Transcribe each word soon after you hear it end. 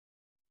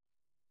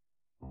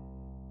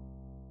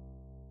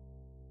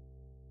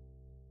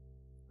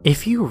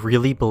If you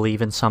really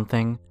believe in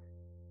something,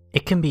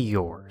 it can be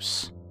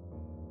yours.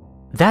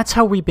 That's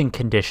how we've been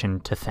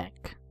conditioned to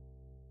think.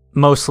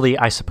 Mostly,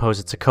 I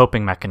suppose it's a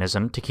coping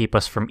mechanism to keep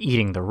us from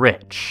eating the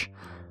rich.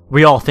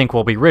 We all think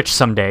we'll be rich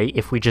someday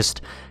if we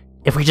just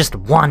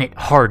want it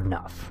hard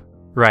enough,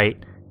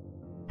 right?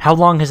 How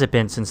long has it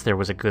been since there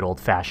was a good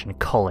old-fashioned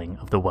culling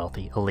of the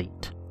wealthy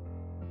elite?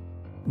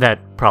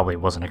 That probably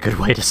wasn't a good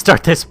way to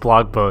start this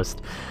blog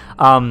post.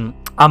 I'm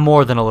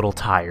more than a little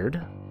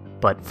tired,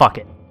 but fuck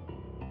it.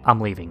 I'm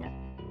leaving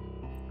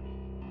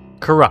it.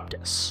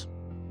 Corruptus.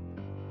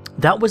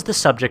 That was the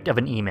subject of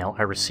an email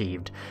I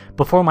received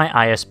before my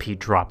ISP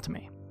dropped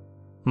me.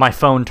 My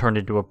phone turned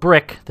into a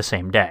brick the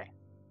same day.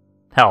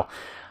 Hell,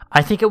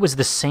 I think it was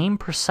the same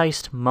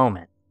precise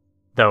moment,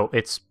 though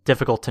it's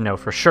difficult to know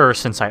for sure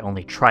since I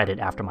only tried it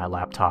after my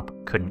laptop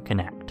couldn't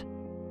connect.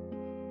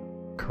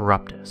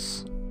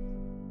 Corruptus.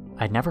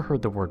 I'd never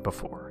heard the word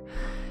before,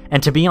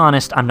 and to be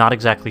honest, I'm not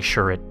exactly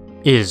sure it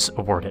is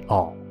a word at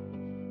all.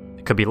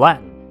 It could be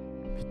Latin.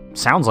 It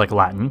sounds like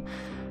Latin.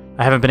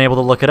 I haven't been able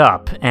to look it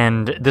up,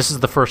 and this is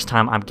the first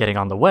time I'm getting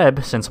on the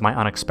web since my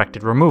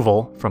unexpected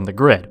removal from the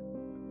grid.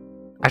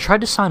 I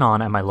tried to sign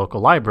on at my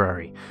local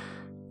library.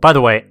 By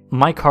the way,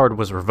 my card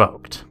was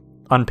revoked.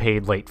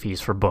 Unpaid late fees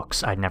for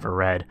books I'd never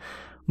read,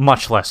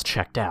 much less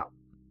checked out.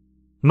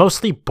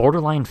 Mostly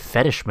borderline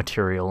fetish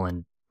material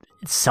and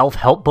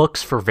self-help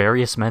books for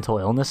various mental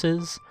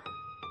illnesses.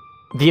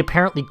 The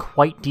apparently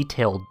quite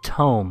detailed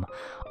tome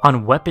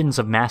on weapons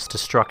of mass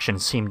destruction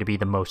seemed to be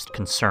the most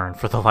concern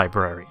for the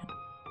librarian.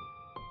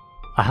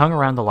 I hung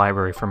around the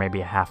library for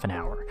maybe a half an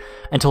hour,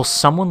 until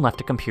someone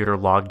left a computer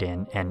logged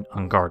in and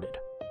unguarded.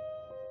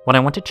 When I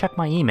went to check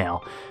my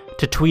email,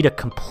 to tweet a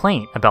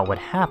complaint about what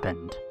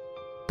happened,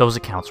 those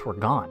accounts were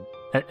gone,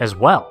 as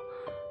well.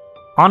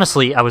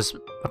 Honestly, I was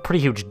a pretty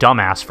huge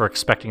dumbass for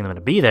expecting them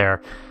to be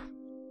there,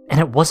 and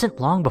it wasn't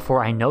long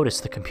before I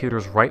noticed the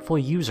computer's rightful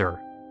user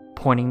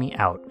pointing me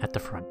out at the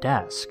front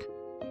desk.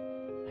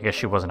 I guess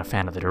she wasn't a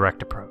fan of the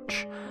direct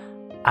approach.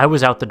 I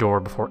was out the door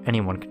before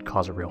anyone could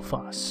cause a real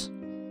fuss.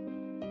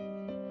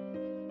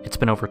 It's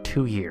been over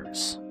 2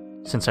 years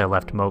since I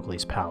left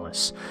Mowgli's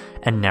palace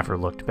and never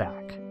looked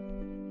back.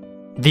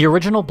 The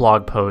original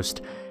blog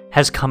post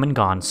has come and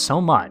gone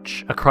so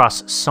much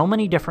across so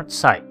many different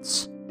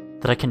sites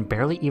that I can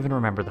barely even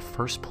remember the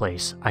first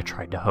place I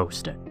tried to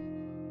host it.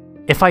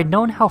 If I'd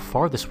known how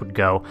far this would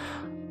go,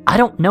 I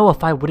don't know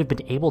if I would have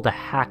been able to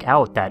hack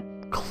out that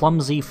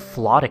clumsy,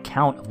 flawed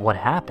account of what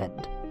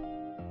happened.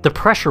 The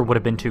pressure would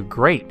have been too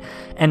great,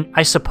 and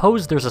I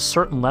suppose there's a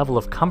certain level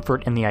of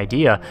comfort in the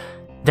idea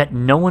that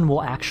no one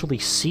will actually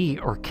see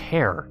or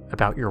care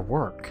about your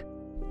work.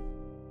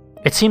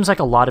 It seems like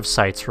a lot of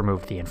sites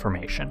removed the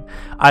information,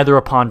 either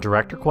upon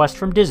direct request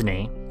from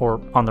Disney or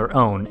on their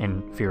own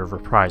in fear of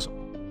reprisal.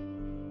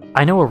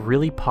 I know a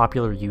really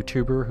popular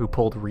YouTuber who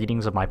pulled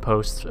readings of my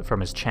posts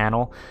from his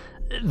channel.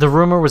 The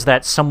rumor was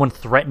that someone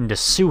threatened to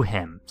sue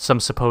him,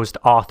 some supposed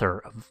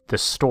author of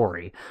this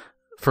story.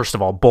 First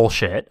of all,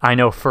 bullshit. I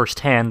know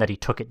firsthand that he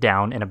took it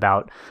down in a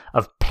bout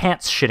of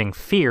pants-shitting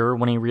fear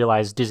when he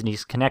realized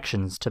Disney's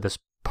connections to this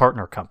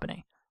partner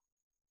company.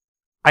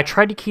 I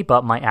tried to keep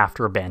up my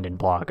After Abandoned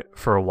blog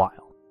for a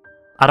while.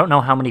 I don't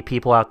know how many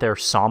people out there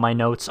saw my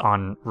notes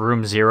on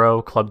Room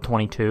Zero, Club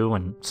 22,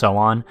 and so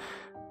on.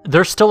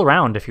 They're still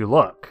around if you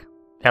look,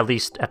 at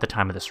least at the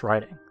time of this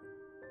writing.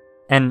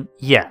 And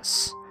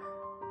yes,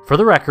 for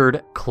the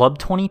record, Club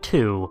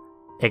 22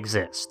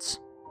 exists.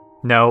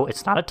 No,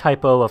 it's not a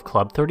typo of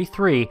Club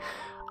 33.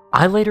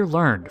 I later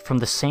learned from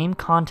the same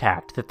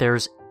contact that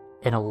there's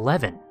an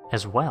 11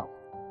 as well.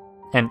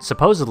 And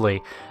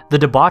supposedly, the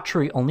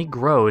debauchery only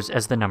grows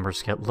as the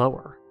numbers get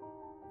lower.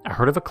 I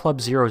heard of a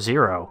Club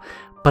 00,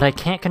 but I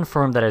can't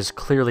confirm that as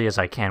clearly as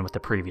I can with the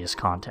previous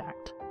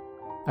contact.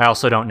 I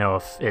also don't know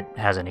if it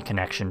has any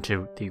connection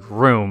to the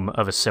room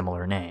of a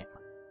similar name.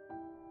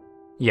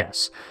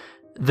 Yes,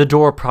 the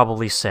door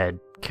probably said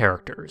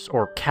characters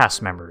or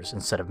cast members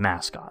instead of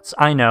mascots.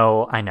 I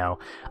know.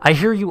 I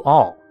hear you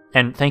all,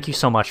 and thank you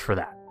so much for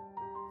that.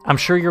 I'm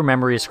sure your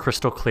memory is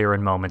crystal clear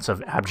in moments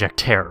of abject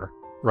terror,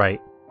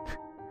 right?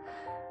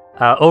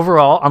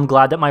 Overall, I'm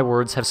glad that my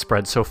words have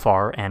spread so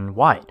far and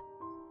wide.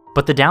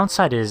 But the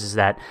downside is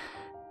that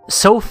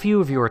so few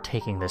of you are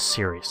taking this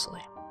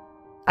seriously.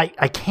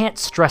 I can't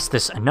stress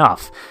this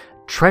enough.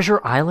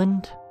 Treasure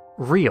Island?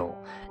 Real.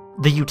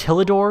 The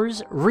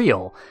Utilidors?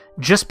 Real.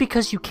 Just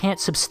because you can't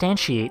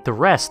substantiate the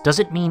rest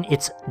doesn't mean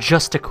it's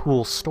just a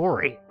cool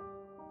story.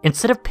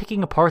 Instead of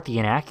picking apart the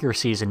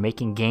inaccuracies and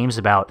making games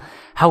about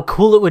how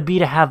cool it would be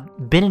to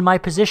have been in my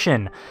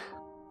position,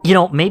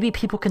 maybe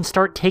people can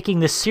start taking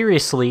this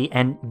seriously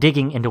and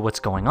digging into what's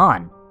going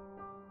on.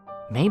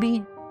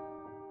 Maybe?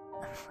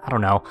 I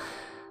don't know.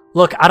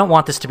 Look, I don't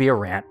want this to be a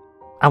rant.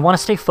 I want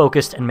to stay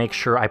focused and make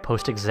sure I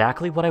post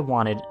exactly what I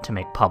wanted to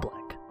make public.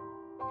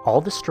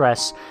 All the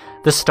stress,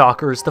 the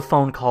stalkers, the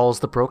phone calls,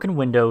 the broken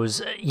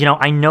windows,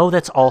 I know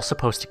that's all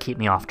supposed to keep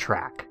me off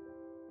track.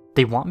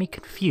 They want me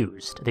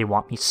confused, they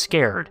want me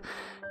scared,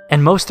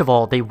 and most of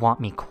all, they want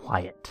me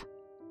quiet.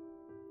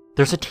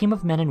 There's a team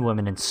of men and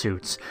women in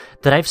suits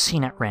that I've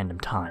seen at random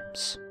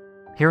times,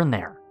 here and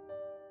there.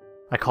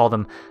 I call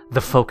them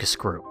the focus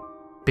group,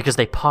 because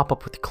they pop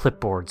up with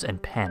clipboards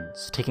and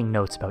pens, taking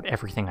notes about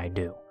everything I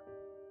do.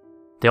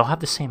 They all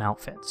have the same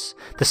outfits,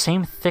 the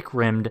same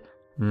thick-rimmed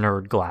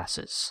nerd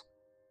glasses,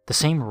 the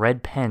same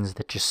red pens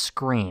that just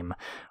scream,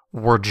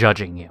 "We're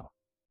judging you."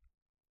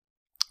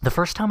 The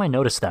first time I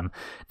noticed them,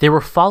 they were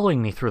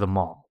following me through the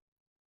mall.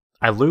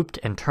 I looped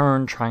and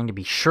turned, trying to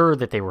be sure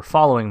that they were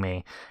following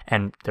me,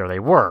 and there they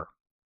were,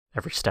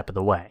 every step of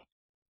the way.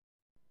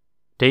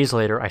 Days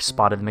later, I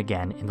spotted them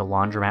again in the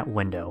laundromat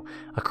window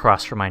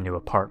across from my new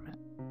apartment.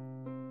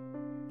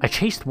 I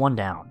chased one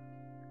down.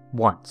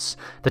 Once,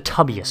 the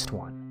tubbiest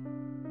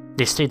one.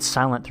 They stayed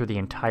silent through the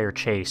entire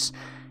chase,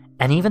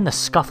 and even the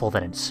scuffle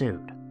that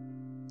ensued.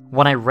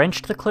 When I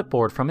wrenched the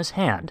clipboard from his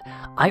hand,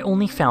 I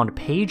only found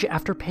page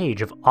after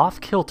page of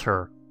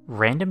off-kilter,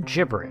 random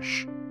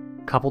gibberish,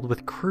 coupled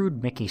with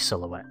crude Mickey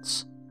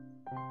silhouettes,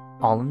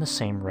 all in the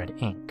same red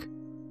ink.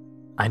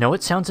 I know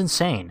it sounds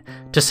insane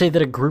to say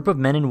that a group of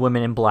men and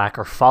women in black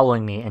are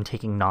following me and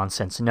taking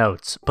nonsense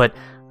notes, but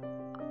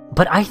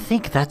I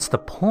think that's the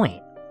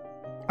point.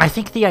 I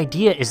think the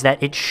idea is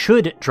that it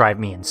should drive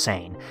me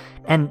insane,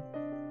 and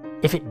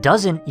if it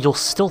doesn't, you'll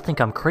still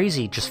think I'm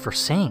crazy just for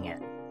saying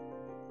it.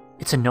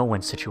 It's a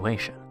no-win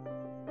situation.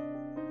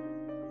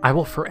 I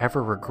will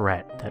forever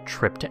regret that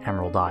trip to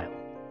Emerald Isle.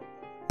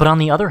 But on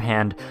the other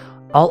hand,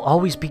 I'll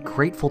always be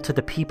grateful to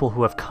the people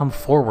who have come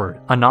forward,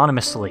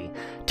 anonymously,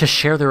 to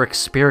share their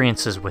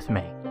experiences with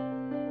me.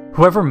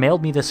 Whoever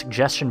mailed me the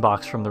suggestion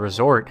box from the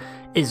resort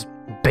is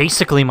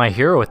basically my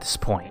hero at this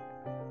point.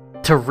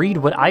 To read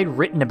what I'd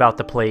written about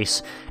the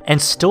place and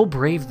still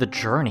brave the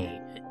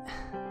journey.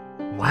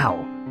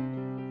 Wow.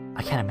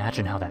 I can't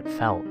imagine how that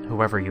felt,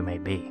 whoever you may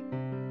be.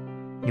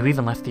 You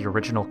even left the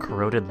original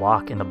corroded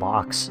lock in the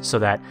box so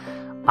that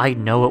I'd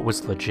know it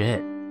was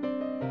legit.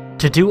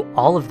 To do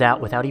all of that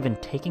without even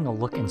taking a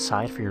look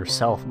inside for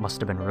yourself must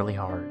have been really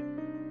hard.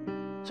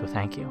 So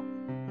thank you.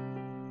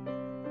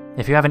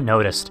 If you haven't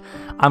noticed,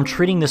 I'm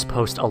treating this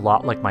post a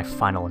lot like my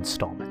final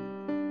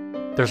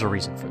installment. There's a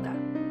reason for that.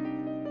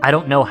 I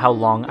don't know how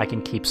long I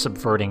can keep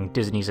subverting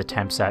Disney's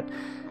attempts at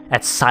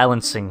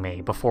silencing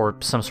me before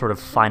some sort of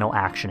final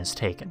action is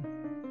taken.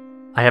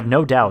 I have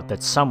no doubt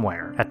that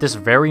somewhere, at this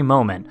very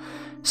moment,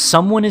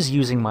 someone is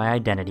using my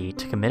identity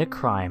to commit a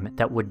crime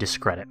that would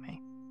discredit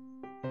me.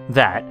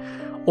 That,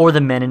 or the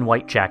men in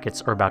white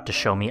jackets are about to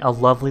show me a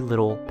lovely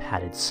little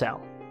padded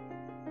cell.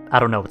 I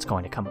don't know what's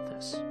going to come of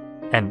this,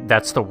 and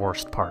that's the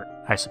worst part,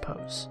 I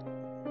suppose.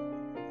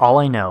 All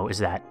I know is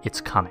that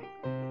it's coming.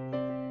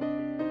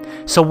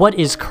 So what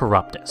is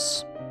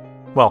Corruptus?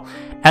 Well,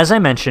 as I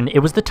mentioned, it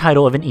was the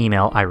title of an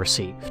email I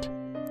received.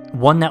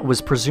 One that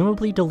was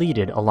presumably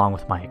deleted along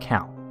with my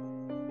account.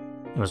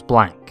 It was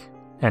blank,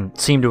 and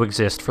seemed to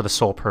exist for the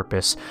sole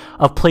purpose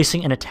of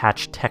placing an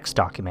attached text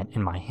document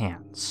in my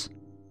hands.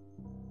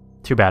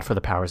 Too bad for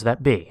the powers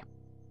that be.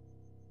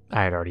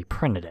 I had already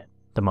printed it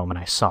the moment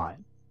I saw it.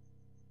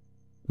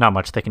 Not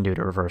much they can do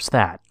to reverse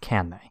that,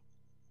 can they?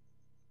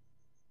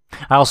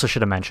 I also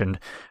should have mentioned,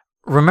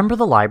 remember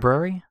the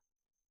library?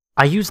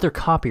 I used their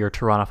copier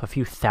to run off a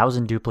few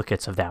thousand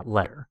duplicates of that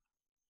letter.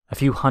 A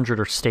few hundred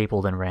are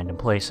stapled in random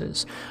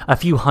places. A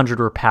few hundred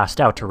were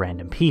passed out to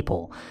random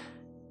people.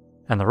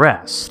 And the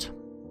rest,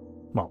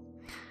 well,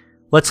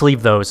 let's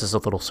leave those as a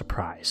little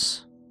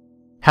surprise.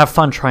 Have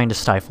fun trying to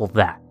stifle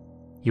that,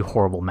 you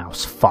horrible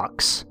mouse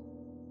fucks.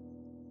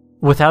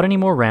 Without any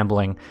more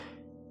rambling,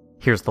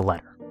 here's the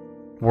letter.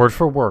 Word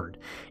for word,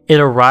 it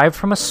arrived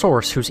from a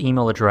source whose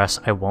email address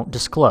I won't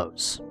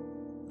disclose,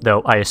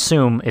 though I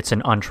assume it's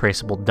an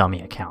untraceable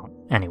dummy account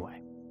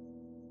anyway.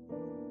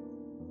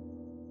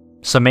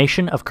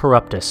 Summation of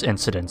Corruptus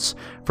incidents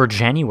for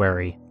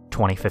January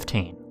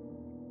 2015.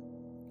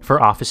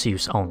 For office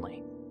use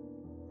only.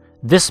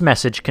 This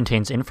message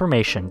contains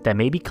information that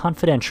may be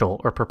confidential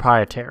or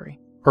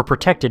proprietary, or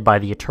protected by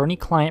the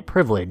attorney-client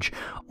privilege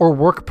or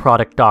work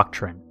product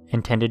doctrine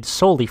intended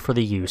solely for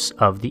the use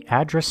of the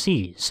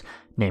addressees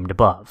named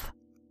above.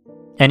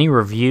 Any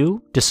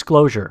review,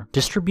 disclosure,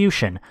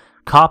 distribution,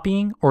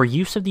 copying, or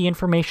use of the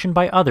information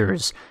by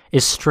others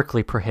is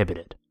strictly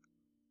prohibited.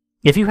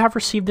 If you have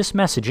received this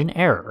message in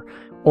error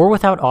or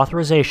without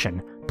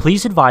authorization,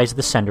 please advise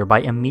the sender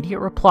by immediate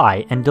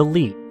reply and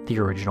delete the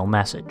original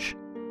message.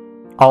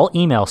 All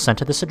emails sent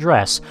to this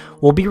address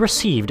will be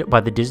received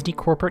by the Disney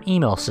corporate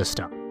email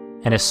system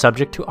and is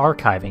subject to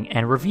archiving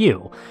and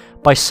review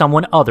by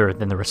someone other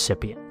than the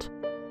recipient.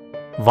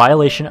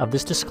 Violation of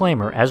this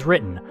disclaimer as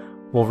written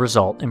will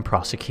result in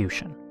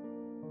prosecution.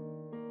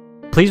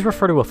 Please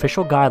refer to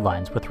official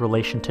guidelines with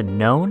relation to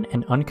known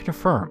and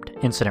unconfirmed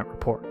incident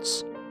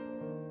reports.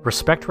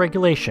 Respect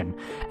regulation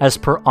as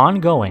per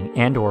ongoing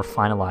and/or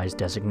finalized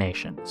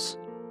designations.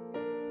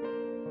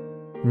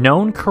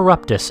 Known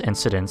Corruptus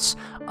incidents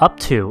up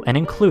to and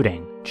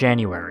including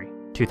January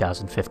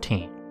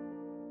 2015.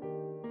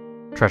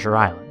 Treasure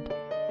Island.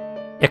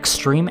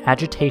 Extreme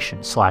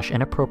agitation /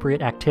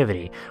 inappropriate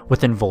activity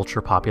within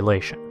vulture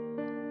population.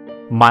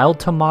 mild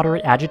to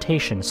moderate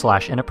agitation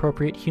 /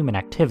 inappropriate human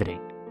activity.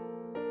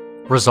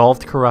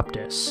 Resolved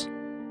Corruptus,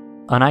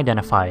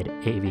 unidentified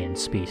avian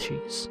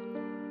species.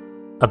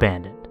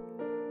 Abandoned.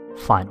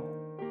 Final.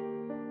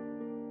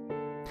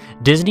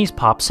 Disney's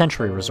Pop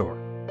Century Resort.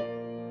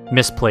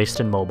 Misplaced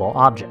and mobile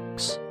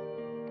objects.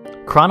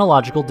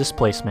 Chronological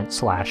displacement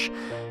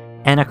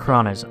 /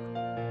 anachronism.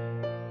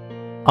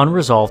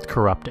 Unresolved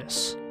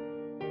Corruptus.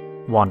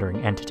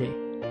 Wandering entity.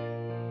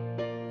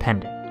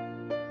 Pending.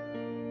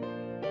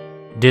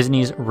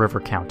 Disney's River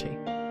County.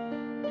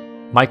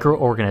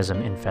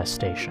 Microorganism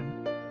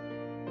infestation.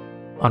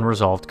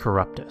 Unresolved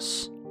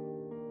Corruptus.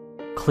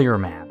 Clear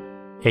Man,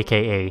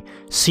 aka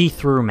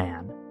See-Through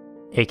Man,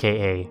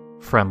 aka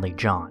Friendly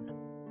John.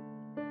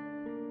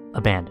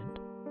 Abandoned.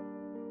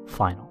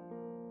 Final.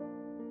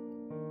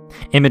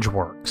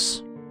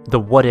 ImageWorks, The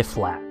What If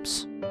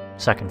Labs,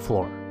 2nd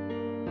floor.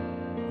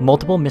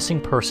 Multiple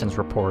missing persons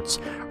reports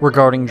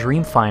regarding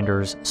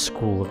Dreamfinder's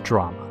School of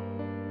Drama.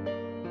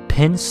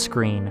 Pin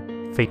screen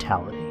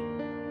fatality.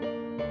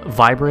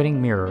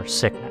 Vibrating mirror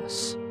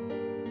sickness.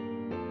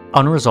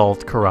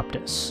 Unresolved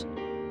Corruptus.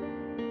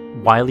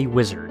 Wily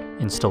Wizard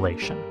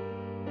installation.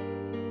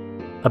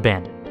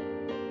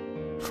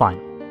 Abandoned.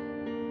 Final.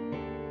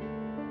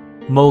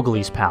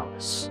 Mowgli's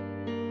Palace.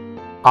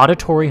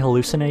 Auditory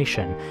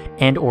hallucination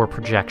and/or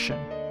projection.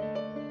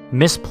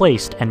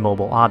 Misplaced and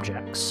mobile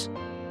objects.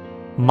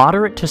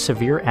 Moderate to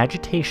severe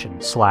agitation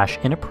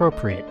 /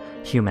 inappropriate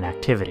human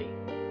activity.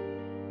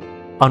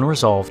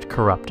 Unresolved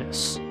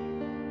Corruptus.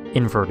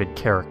 Inverted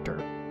character.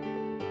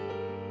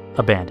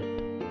 Abandoned.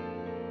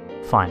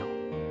 Final.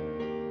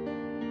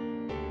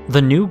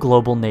 The New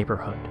Global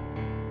Neighborhood.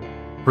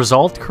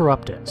 Resolved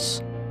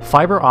Corruptus.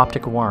 Fiber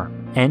optic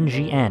worm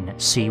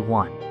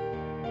NGN-C1.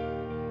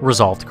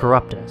 Resolved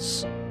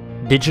Corruptus.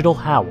 Digital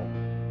Howl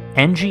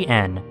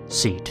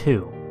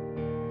NGN-C2.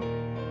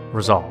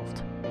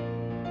 Resolved.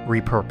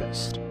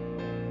 Repurposed.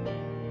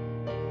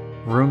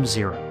 Room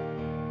 0.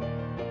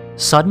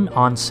 Sudden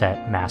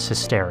onset mass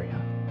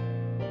hysteria.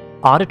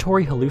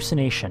 Auditory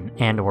hallucination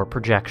and/or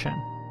projection.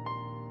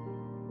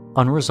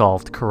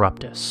 Unresolved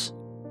Corruptus.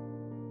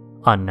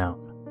 Unknown.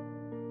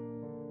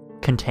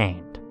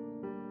 Contained.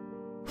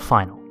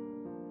 Final.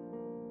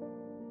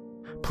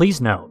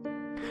 Please note,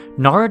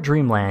 Nara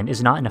Dreamland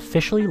is not an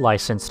officially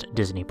licensed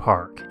Disney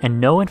park, and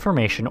no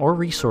information or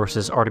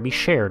resources are to be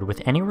shared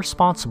with any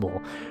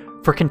responsible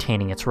for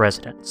containing its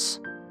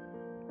residents.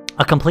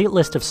 A complete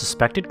list of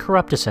suspected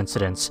Corruptus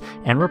incidents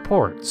and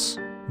reports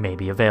may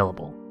be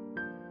available.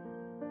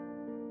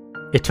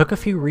 It took a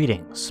few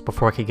readings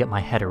before I could get my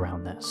head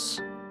around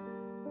this.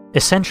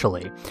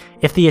 Essentially,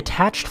 if the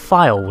attached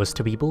file was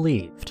to be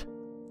believed,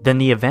 then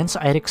the events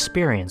I had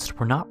experienced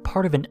were not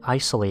part of an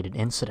isolated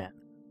incident.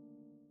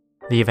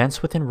 The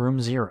events within Room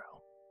 0,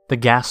 the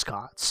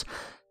Gascots,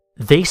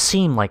 they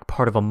seem like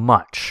part of a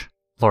much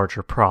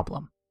larger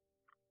problem.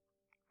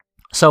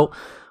 So,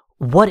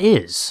 what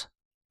is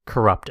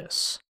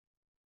Corruptus?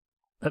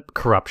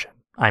 Corruption,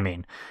 I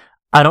mean.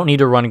 I don't need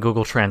to run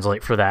Google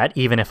Translate for that,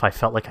 even if I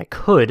felt like I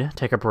could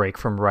take a break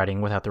from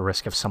writing without the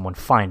risk of someone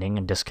finding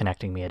and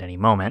disconnecting me at any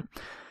moment.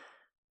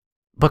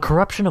 But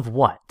corruption of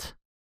what?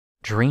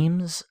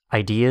 Dreams?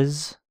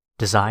 Ideas?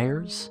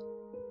 Desires?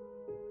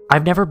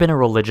 I've never been a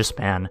religious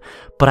man,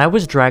 but I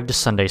was dragged to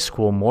Sunday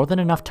school more than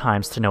enough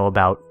times to know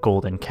about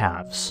golden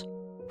calves.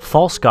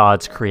 False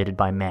gods created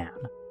by man.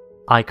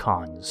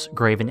 Icons,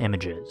 graven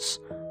images.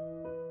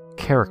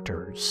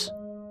 Characters.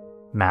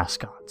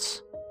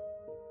 Mascots.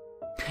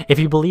 If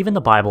you believe in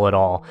the Bible at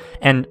all,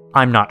 and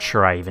I'm not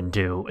sure I even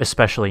do,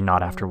 especially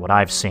not after what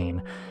I've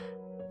seen,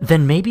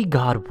 then maybe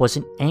God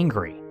wasn't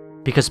angry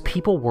because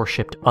people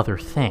worshipped other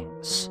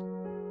things.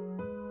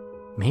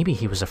 Maybe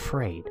he was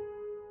afraid.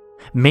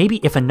 Maybe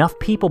if enough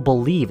people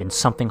believe in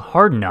something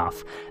hard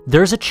enough,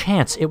 there's a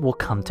chance it will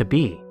come to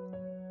be.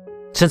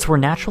 Since we're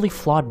naturally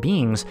flawed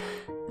beings,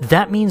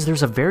 that means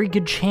there's a very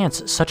good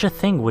chance such a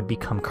thing would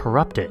become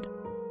corrupted.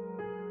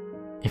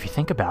 If you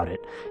think about it,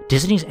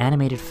 Disney's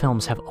animated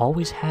films have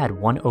always had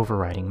one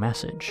overriding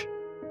message.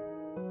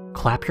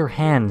 Clap your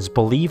hands,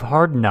 believe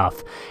hard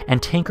enough,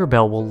 and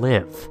Tinkerbell will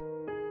live.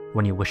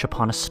 When you wish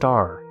upon a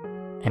star,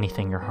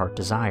 anything your heart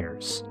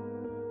desires,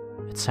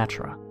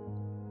 etc.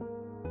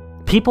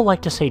 People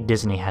like to say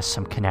Disney has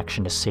some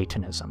connection to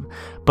Satanism,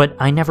 but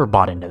I never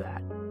bought into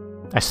that.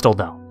 I still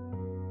don't.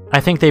 I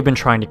think they've been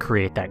trying to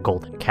create that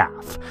golden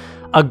calf,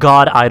 a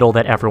god idol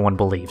that everyone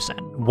believes in,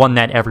 one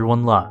that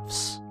everyone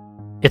loves.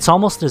 It's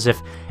almost as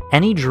if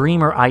any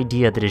dream or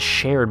idea that is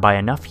shared by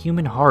enough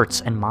human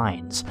hearts and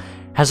minds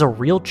has a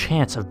real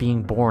chance of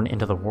being born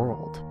into the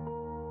world.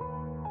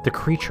 The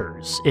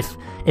creatures, if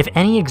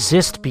any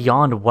exist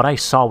beyond what I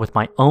saw with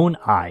my own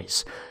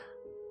eyes,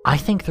 I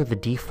think they're the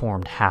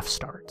deformed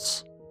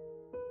half-starts.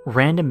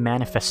 Random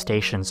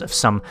manifestations of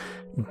some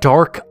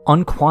dark,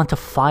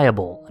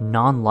 unquantifiable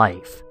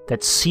non-life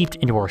that seeped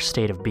into our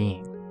state of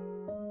being.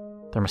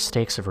 They're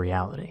mistakes of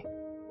reality.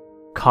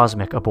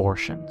 Cosmic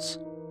abortions.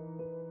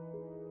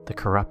 The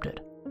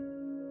corrupted.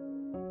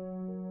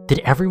 Did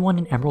everyone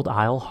in Emerald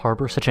Isle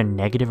harbor such a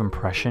negative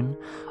impression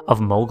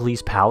of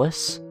Mowgli's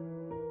palace?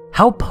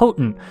 How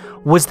potent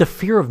was the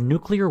fear of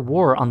nuclear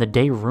war on the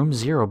day Room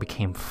Zero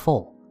became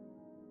full?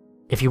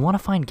 If you want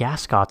to find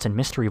Gascots and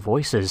mystery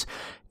voices,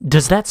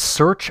 does that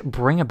search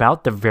bring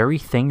about the very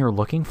thing you're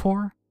looking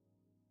for?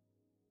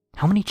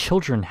 How many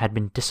children had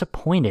been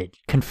disappointed,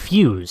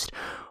 confused,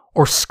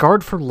 or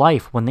scarred for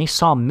life when they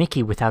saw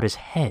Mickey without his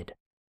head?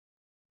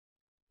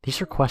 These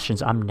are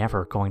questions I'm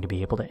never going to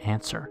be able to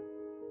answer.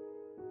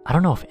 I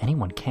don't know if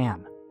anyone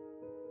can.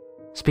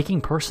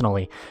 Speaking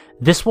personally,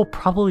 this will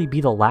probably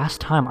be the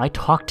last time I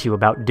talk to you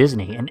about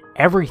Disney and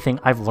everything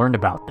I've learned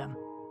about them.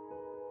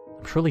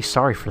 I'm truly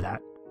sorry for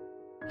that,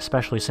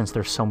 especially since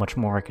there's so much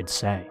more I could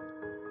say.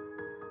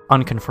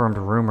 Unconfirmed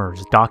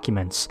rumors,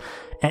 documents,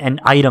 and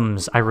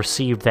items I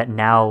received that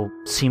now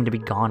seem to be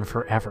gone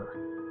forever.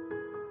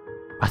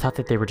 I thought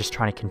that they were just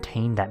trying to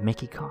contain that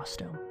Mickey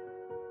costume.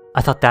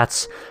 I thought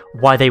that's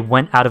why they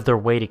went out of their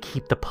way to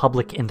keep the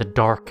public in the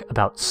dark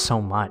about so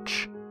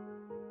much.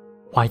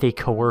 Why they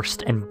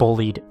coerced and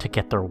bullied to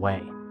get their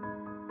way.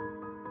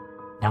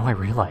 Now I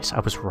realize I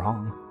was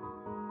wrong.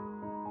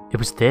 It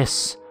was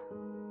this.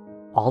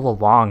 All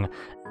along,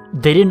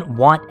 they didn't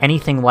want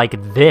anything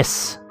like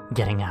this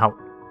getting out.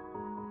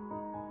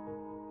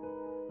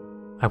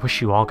 I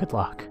wish you all good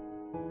luck,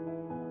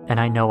 and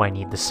I know I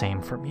need the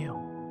same from you.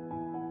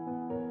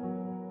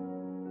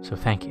 So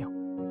thank you.